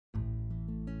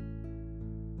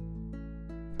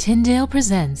Tyndale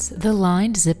presents the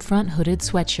lined zip front hooded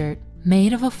sweatshirt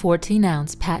made of a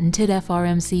 14-ounce patented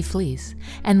FRMC fleece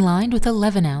and lined with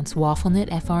 11-ounce Waffle knit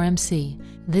FRMC.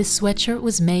 This sweatshirt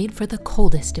was made for the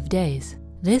coldest of days.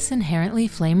 This inherently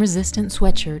flame-resistant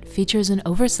sweatshirt features an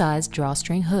oversized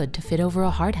drawstring hood to fit over a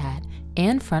hard hat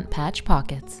and front patch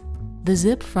pockets. The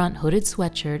zip front hooded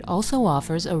sweatshirt also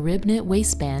offers a rib knit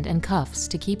waistband and cuffs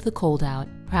to keep the cold out.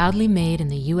 Proudly made in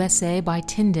the USA by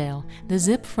Tyndale, the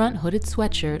zip front hooded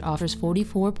sweatshirt offers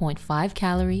 44.5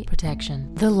 calorie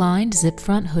protection. The lined zip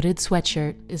front hooded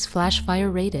sweatshirt is flash fire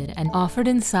rated and offered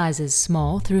in sizes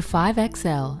small through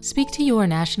 5XL. Speak to your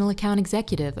national account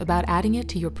executive about adding it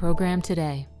to your program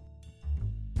today.